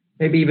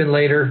 maybe even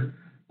later.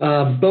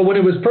 But when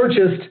it was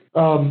purchased,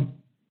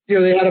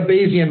 they had a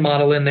Bayesian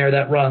model in there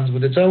that runs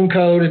with its own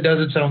code and does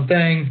its own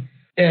thing.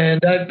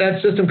 And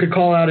that system could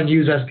call out and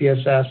use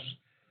SPSS.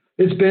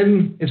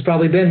 It's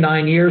probably been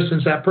 9 years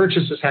since that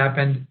purchase has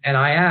happened. And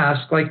I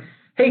ask,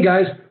 hey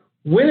guys,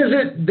 when is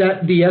it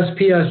that the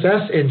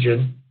SPSS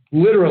engine,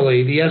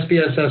 literally the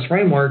SPSS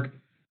framework,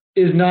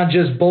 is not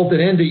just bolted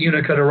into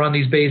Unica to run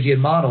these Bayesian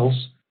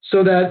models,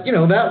 so that,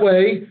 that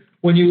way,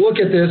 when you look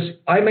at this,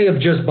 I may have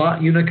just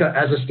bought Unica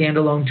as a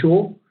standalone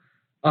tool,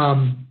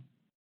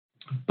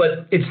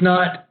 but it's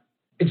not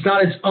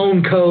its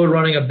own code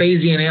running a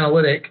Bayesian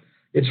analytic.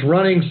 It's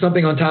running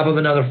something on top of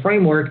another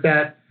framework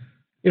that,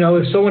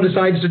 if someone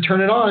decides to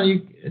turn it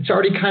on, it's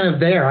already kind of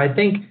there. I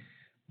think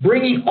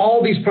bringing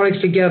all these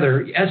products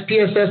together,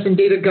 SPSS and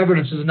data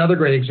governance is another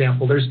great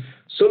example. There's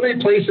so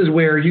many places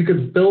where you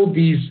could build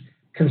these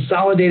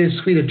consolidated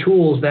suite of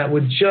tools that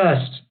would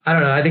just,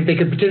 I think they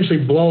could potentially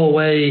blow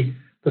away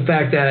the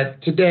fact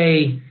that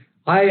today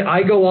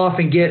I go off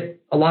and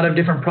get a lot of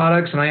different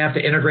products and I have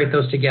to integrate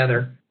those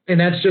together. And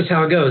that's just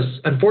how it goes.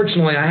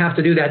 Unfortunately, I have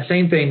to do that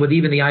same thing with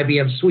even the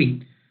IBM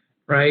suite,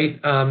 right?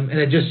 And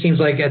it just seems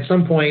like at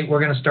some point we're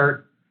going to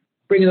start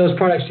bringing those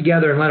products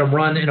together and let them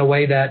run in a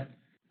way that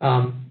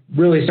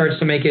really starts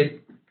to make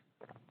it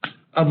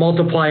a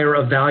multiplier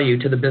of value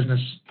to the business.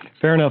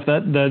 Fair enough.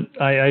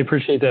 I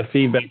appreciate that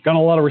feedback. Got a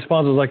lot of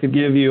responses I could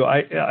give you.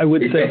 I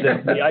would say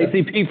that the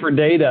ICP for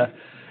data,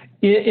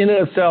 in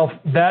itself,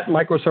 that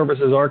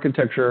microservices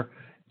architecture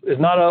is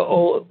not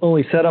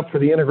only set up for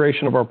the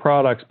integration of our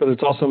products, but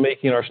it's also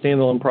making our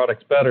standalone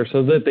products better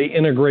so that they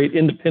integrate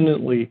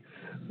independently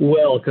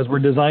well, because we're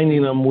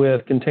designing them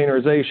with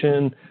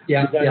containerization,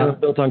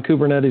 built on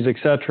Kubernetes, et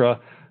cetera.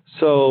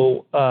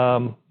 So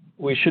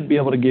we should be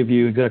able to give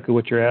you exactly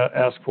what you're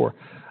asked for.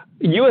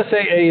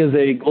 USAA is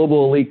a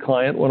global elite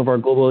client, one of our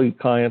global elite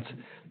clients.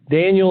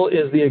 Daniel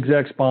is the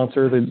exec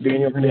sponsor,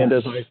 Daniel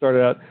Hernandez, I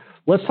started out.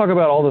 Let's talk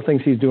about all the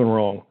things he's doing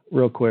wrong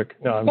real quick.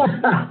 No,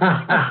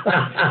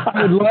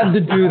 I would love to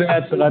do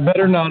that, but I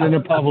better not in a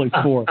public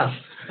forum.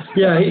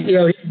 Yeah,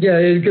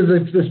 because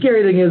the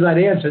scary thing is I'd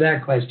answer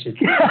that question.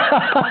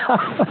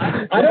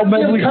 I don't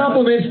give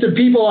compliments to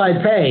people I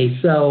pay,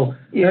 so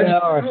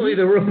that's really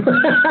the rule.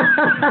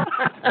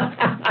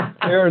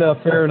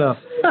 Fair enough.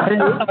 Hey,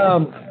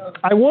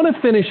 I want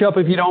to finish up,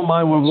 if you don't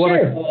mind, with what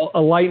I call a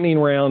lightning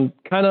round,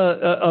 kind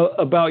of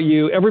about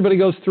you. Everybody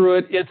goes through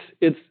it.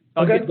 It's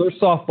okay. There's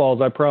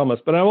softballs, I promise.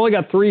 But I've only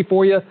got 3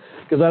 for you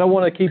because I don't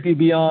want to keep you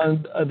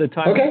beyond the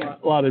time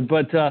allotted.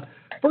 But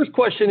first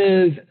question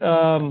is,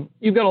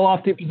 you've got a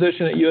lofty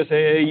position at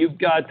USAA. You've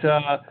got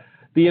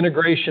the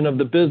integration of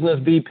the business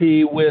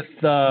VP with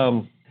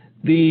the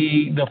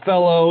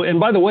fellow. And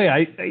by the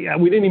way,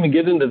 we didn't even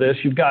get into this.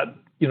 You've got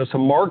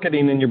some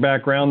marketing in your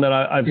background that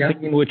I've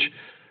seen,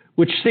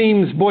 which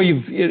seems, boy,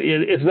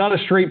 it's not a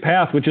straight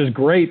path, which is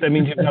great. That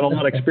means you've got a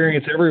lot of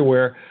experience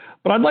everywhere.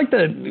 But I'd like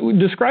to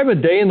describe a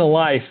day in the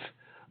life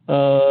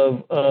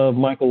of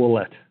Michael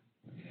Willett.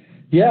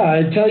 Yeah,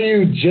 I tell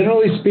you,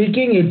 generally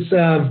speaking, it's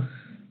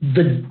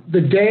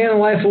the day in the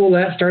life of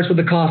Willett starts with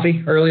the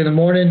coffee early in the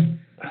morning.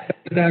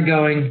 Get that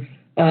going.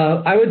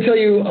 I would tell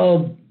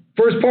you,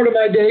 first part of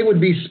my day would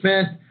be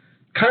spent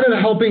kind of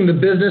helping the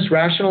business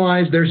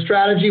rationalize their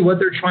strategy, what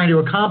they're trying to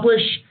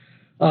accomplish,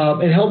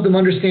 and help them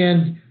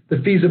understand the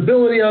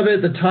feasibility of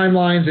it, the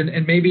timelines,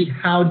 and maybe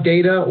how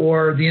data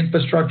or the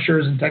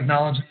infrastructures and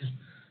technologies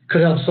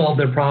could help solve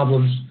their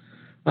problems.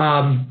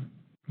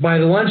 By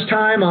the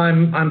lunchtime,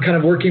 I'm kind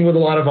of working with a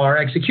lot of our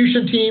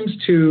execution teams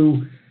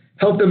to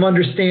help them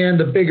understand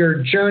the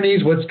bigger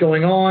journeys, what's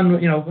going on,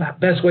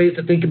 best ways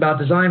to think about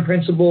design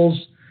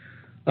principles,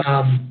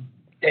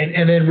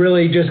 and then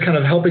really just kind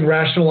of helping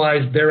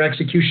rationalize their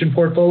execution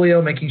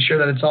portfolio, making sure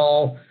that it's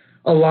all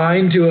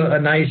aligned to a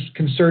nice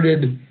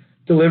concerted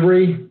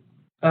delivery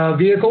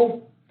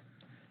vehicle.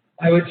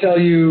 I would tell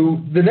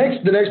you the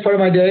next part of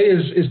my day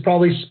is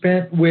probably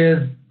spent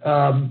with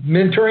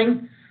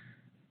mentoring.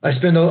 I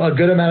spend a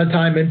good amount of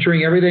time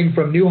mentoring everything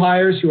from new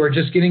hires who are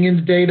just getting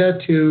into data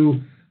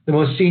to the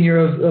most senior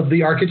of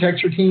the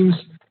architecture teams,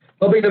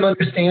 helping them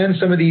understand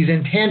some of these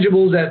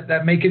intangibles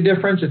that make a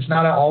difference. It's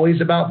not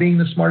always about being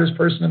the smartest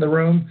person in the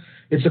room.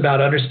 It's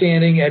about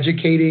understanding,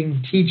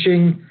 educating,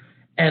 teaching,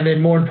 and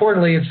then more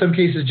importantly, in some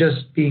cases,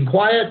 just being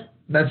quiet.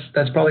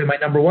 That's probably my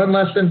number one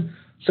lesson.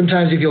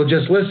 Sometimes if you'll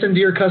just listen to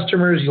your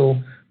customers,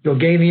 you'll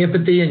gain the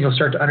empathy and you'll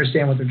start to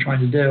understand what they're trying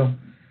to do.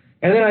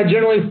 And then I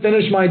generally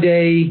finish my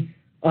day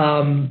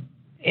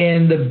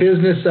in the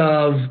business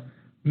of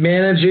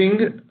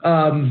managing.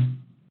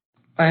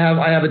 I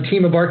have a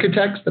team of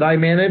architects that I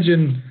manage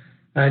and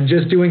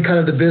just doing kind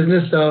of the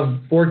business of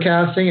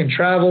forecasting and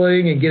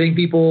traveling and getting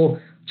people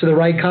to the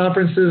right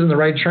conferences and the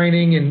right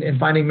training and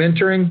finding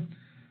mentoring.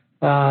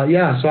 So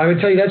I would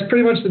tell you that's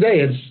pretty much the day.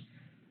 It's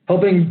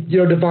helping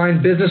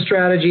define business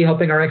strategy,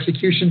 helping our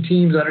execution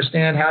teams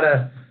understand how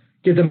to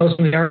get the most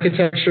from the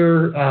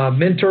architecture,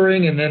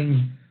 mentoring, and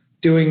then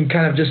doing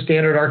kind of just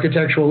standard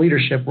architectural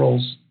leadership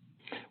roles.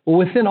 Well,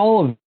 within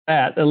all of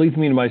that leads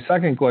me to my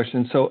second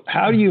question. So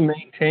how do you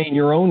maintain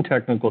your own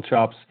technical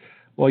chops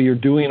while you're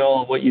doing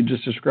all of what you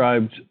just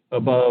described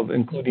above,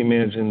 including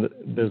managing the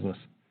business?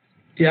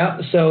 Yeah,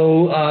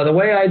 so the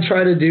way I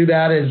try to do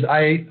that is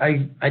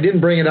I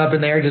didn't bring it up in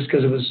there just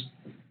because it was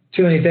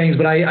too many things,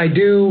 but I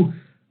do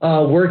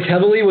work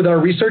heavily with our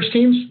research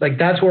teams. Like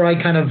that's where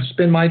I kind of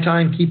spend my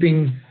time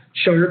keeping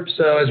sharp.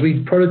 So as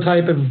we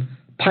prototype and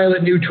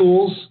pilot new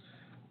tools,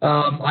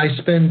 I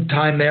spend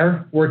time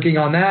there working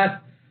on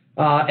that.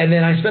 And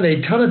then I spend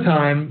a ton of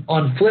time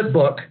on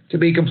Flipbook, to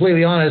be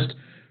completely honest,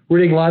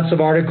 reading lots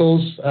of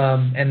articles.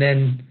 And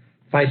then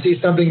if I see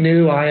something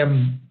new,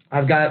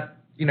 I've got,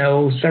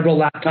 several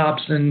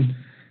laptops and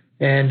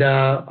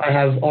I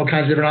have all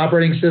kinds of different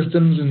operating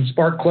systems and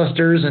Spark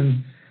clusters.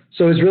 And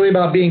so it's really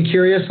about being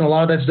curious. And a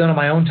lot of that's done on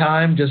my own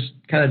time, just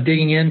kind of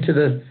digging into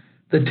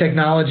the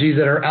technologies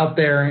that are out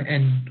there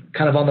and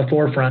kind of on the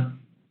forefront.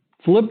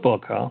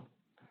 Flipbook, huh?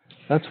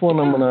 That's one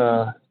I'm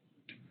gonna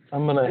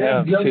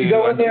have. You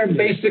go in there and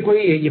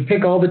basically you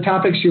pick all the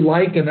topics you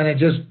like, and then it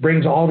just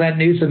brings all that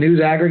news to News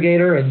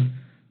Aggregator, and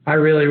I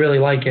really, really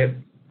like it.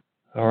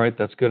 All right,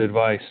 that's good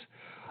advice.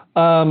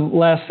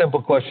 Last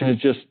simple question is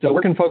just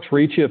where can folks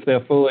reach you if they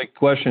have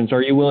questions?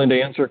 Are you willing to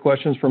answer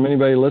questions from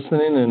anybody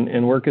listening,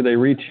 and where could they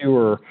reach you,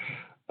 or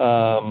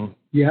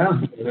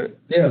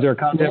Is there a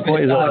contact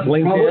point? Is it like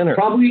LinkedIn?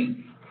 Probably.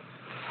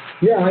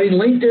 Yeah, I mean,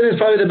 LinkedIn is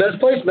probably the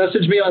best place.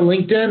 Message me on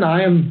LinkedIn.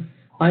 I am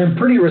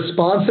pretty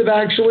responsive,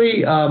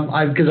 actually,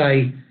 because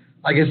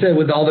like I said,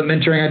 with all the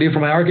mentoring I do for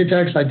my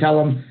architects, I tell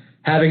them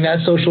having that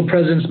social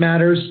presence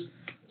matters.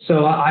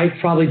 So I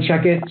probably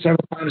check it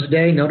several times a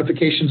day.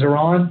 Notifications are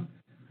on.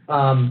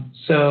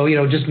 So,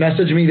 just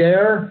message me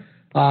there.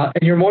 And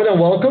you're more than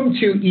welcome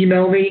to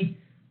email me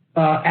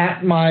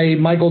at my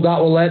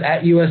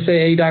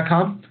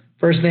michael.willett@usaa.com,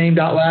 first name,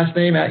 last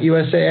name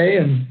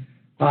 @USAA. And,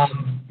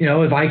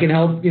 if I can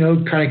help,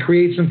 kind of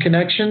create some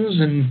connections.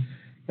 And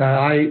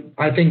I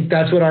think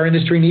that's what our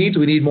industry needs.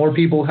 We need more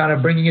people kind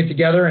of bringing it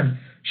together and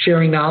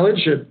sharing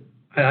knowledge.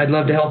 I'd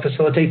love to help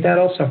facilitate that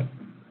also.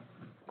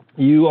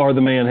 You are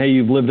the man. Hey,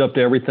 you've lived up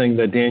to everything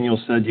that Daniel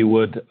said you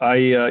would.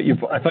 I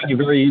find you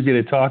very easy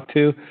to talk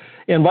to.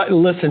 And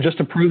listen, just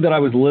to prove that I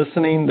was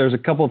listening, there's a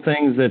couple of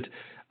things that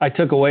I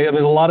took away.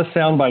 There's a lot of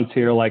sound bites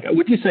here. Like,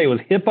 would you say it was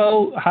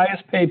HIPPO,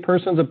 highest paid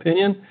person's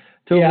opinion,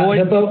 to avoid?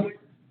 HIPPO.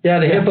 Yeah,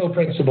 the HIPPO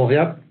principle.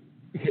 Yep.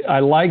 I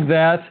like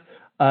that.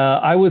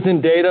 I was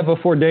in data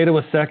before data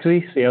was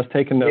sexy. See, I was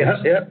taking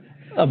notes. Yeah.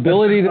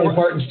 Ability to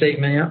important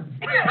statement. Yeah.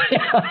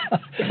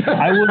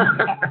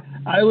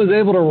 I was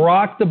able to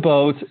rock the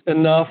boat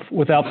enough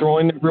without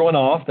throwing everyone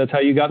off. That's how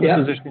you got in the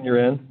position you're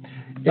in.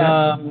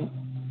 Yeah.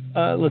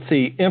 Let's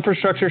see.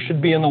 Infrastructure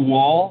should be in the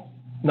wall,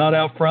 not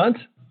out front.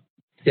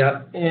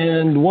 Yeah.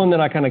 And one that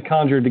I kind of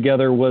conjured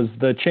together was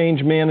the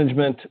change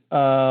management.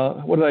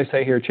 What did I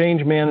say here?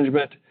 Change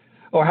management.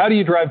 Or how do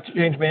you drive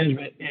change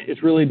management?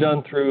 It's really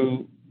done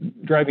through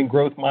driving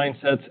growth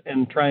mindsets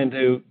and trying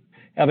to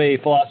have a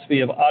philosophy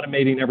of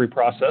automating every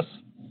process.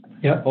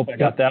 Yeah. Hope I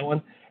got that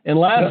one. And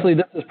lastly,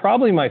 this is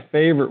probably my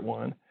favorite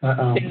one.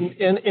 And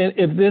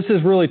if this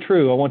is really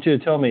true, I want you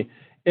to tell me,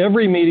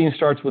 every meeting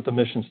starts with a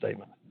mission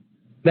statement.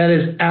 That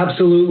is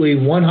absolutely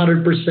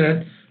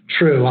 100%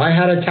 true. I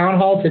had a town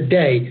hall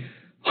today,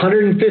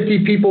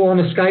 150 people on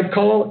a Skype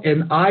call,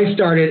 and I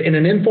started in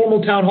an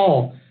informal town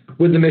hall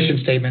with the mission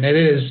statement. It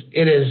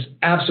is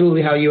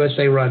absolutely how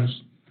USA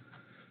runs.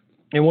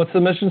 And what's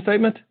the mission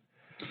statement?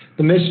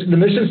 The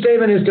mission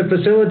statement is to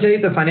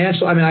facilitate the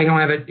financial, I don't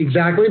have it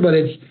exactly, but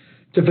it's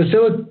to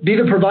be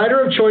the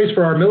provider of choice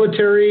for our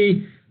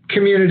military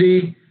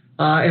community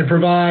and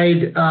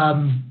provide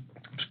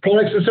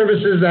products and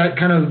services that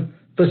kind of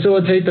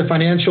facilitate the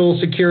financial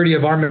security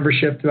of our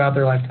membership throughout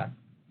their lifetime.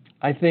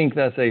 I think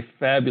that's a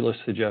fabulous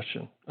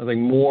suggestion. I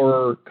think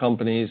more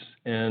companies,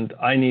 and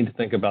I need to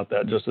think about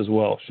that just as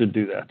well, should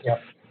do that.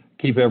 Yep.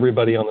 Keep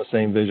everybody on the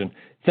same vision.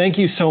 Thank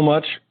you so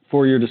much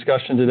for your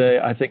discussion today.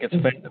 I think it's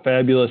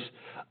fabulous.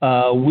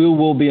 We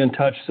will be in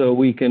touch so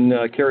we can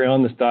carry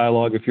on this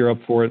dialogue if you're up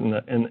for it in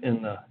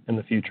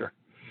the future.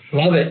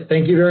 Love it.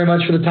 Thank you very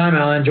much for the time,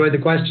 Alan. Enjoyed the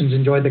questions.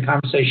 Enjoyed the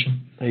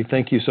conversation. Hey,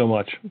 thank you so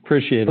much.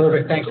 Appreciate it.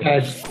 Perfect. Thanks,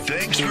 guys.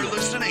 Thanks for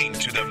listening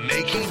to the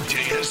Making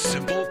Data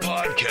Simple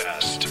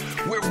podcast,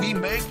 where we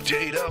make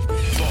data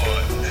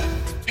fun.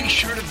 Be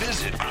sure to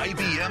visit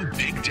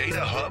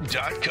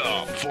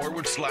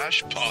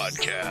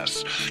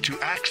IBMBigDataHub.com/podcast to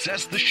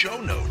access the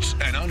show notes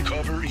and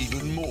uncover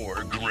even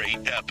more great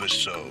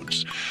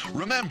episodes.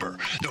 Remember,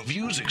 the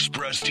views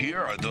expressed here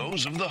are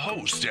those of the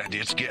host and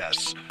its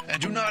guests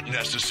and do not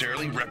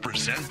necessarily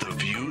represent the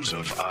views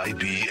of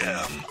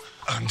IBM.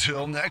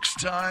 Until next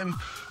time,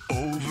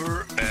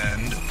 over and